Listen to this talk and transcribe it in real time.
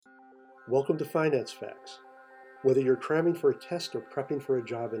Welcome to Finance Facts. Whether you're cramming for a test or prepping for a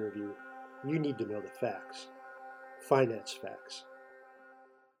job interview, you need to know the facts. Finance Facts.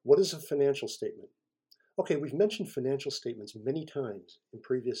 What is a financial statement? Okay, we've mentioned financial statements many times in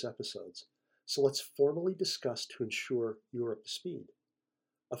previous episodes, so let's formally discuss to ensure you are up to speed.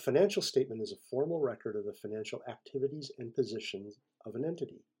 A financial statement is a formal record of the financial activities and positions of an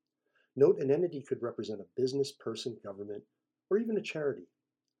entity. Note an entity could represent a business, person, government, or even a charity.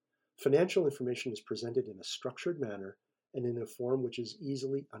 Financial information is presented in a structured manner and in a form which is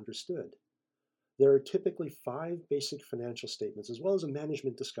easily understood. There are typically 5 basic financial statements as well as a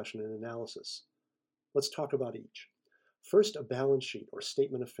management discussion and analysis. Let's talk about each. First, a balance sheet or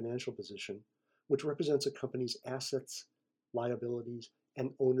statement of financial position, which represents a company's assets, liabilities, and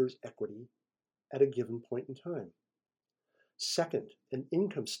owner's equity at a given point in time. Second, an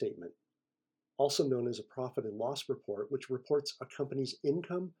income statement, also known as a profit and loss report, which reports a company's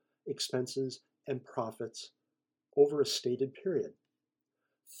income, expenses, and profits over a stated period.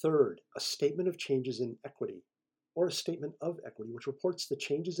 Third, a statement of changes in equity, or a statement of equity, which reports the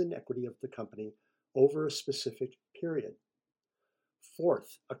changes in equity of the company over a specific period.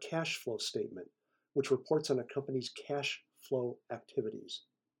 Fourth, a cash flow statement, which reports on a company's cash flow activities.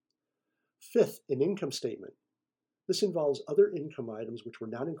 Fifth, an income statement. This involves other income items which were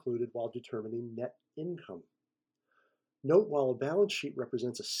not included while determining net income. Note, while a balance sheet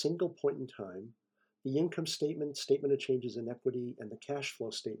represents a single point in time, the income statement, statement of changes in equity, and the cash flow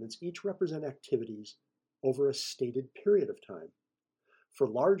statements each represent activities over a stated period of time. For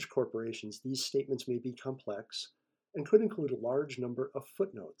large corporations, these statements may be complex and could include a large number of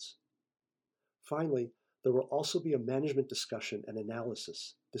footnotes. Finally, there will also be a management discussion and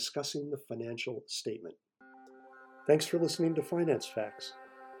analysis discussing the financial statement. Thanks for listening to Finance Facts.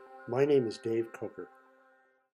 My name is Dave Coker.